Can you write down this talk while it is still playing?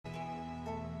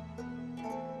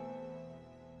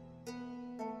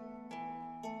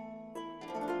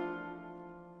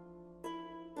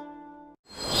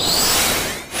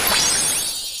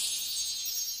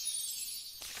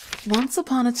Once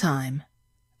upon a time,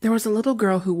 there was a little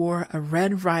girl who wore a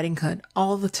Red Riding Hood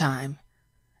all the time.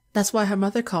 That's why her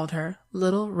mother called her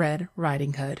Little Red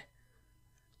Riding Hood.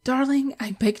 Darling,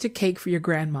 I baked a cake for your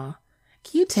grandma.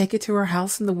 Can you take it to her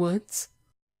house in the woods?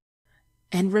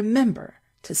 And remember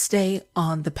to stay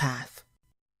on the path.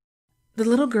 The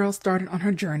little girl started on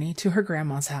her journey to her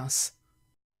grandma's house.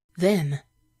 Then,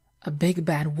 a big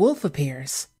bad wolf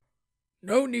appears.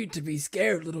 No need to be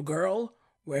scared, little girl.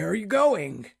 Where are you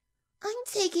going? I'm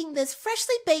taking this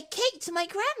freshly baked cake to my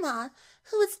grandma,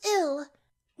 who is ill.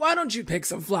 Why don't you pick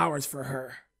some flowers for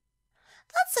her?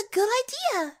 That's a good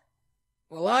idea.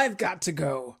 Well, I've got to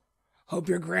go. Hope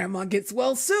your grandma gets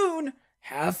well soon.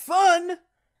 Have fun!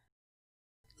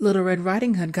 Little Red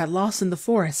Riding Hood got lost in the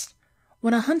forest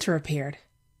when a hunter appeared.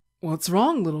 What's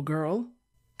wrong, little girl?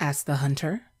 Asked the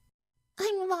hunter.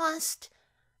 I'm lost.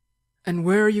 And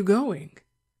where are you going?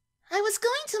 I was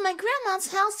going to my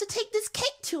grandma's house to take this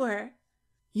cake to her.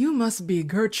 You must be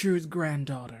Gertrude's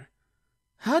granddaughter.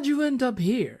 How'd you end up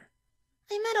here?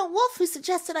 I met a wolf who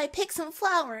suggested I pick some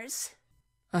flowers.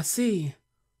 I see.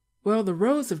 Well, the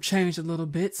roads have changed a little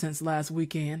bit since last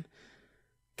weekend.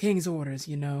 King's orders,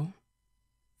 you know.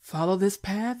 Follow this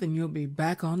path and you'll be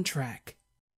back on track.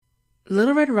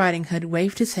 Little Red Riding Hood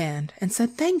waved his hand and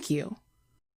said thank you.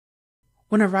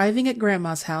 When arriving at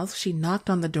Grandma's house, she knocked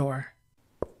on the door.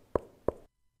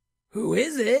 Who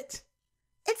is it?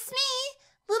 It's me,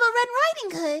 Little Red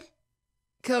Riding Hood.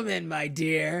 Come in, my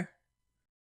dear.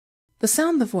 The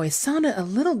sound of the voice sounded a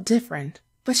little different,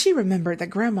 but she remembered that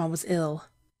Grandma was ill.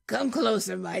 Come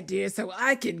closer, my dear, so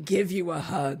I can give you a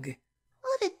hug.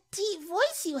 What a deep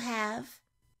voice you have.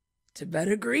 To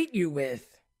better greet you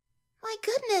with. My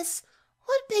goodness,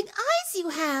 what big eyes you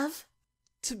have.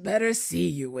 To better see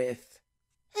you with.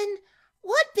 And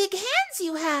what big hands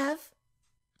you have.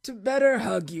 To better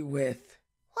hug you with.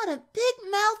 What a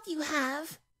big mouth you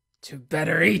have. To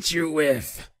better eat you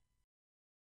with.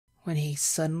 When he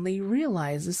suddenly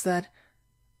realizes that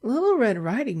Little Red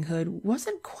Riding Hood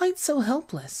wasn't quite so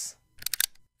helpless.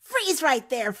 Freeze right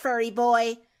there, furry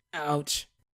boy. Ouch.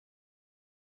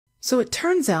 So it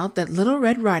turns out that Little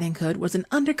Red Riding Hood was an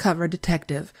undercover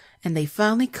detective, and they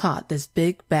finally caught this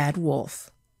big bad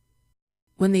wolf.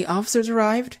 When the officers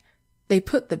arrived, they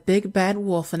put the big bad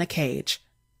wolf in a cage.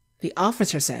 The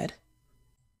officer said,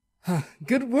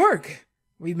 Good work.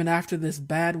 We've been after this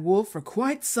bad wolf for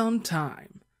quite some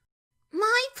time.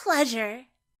 My pleasure.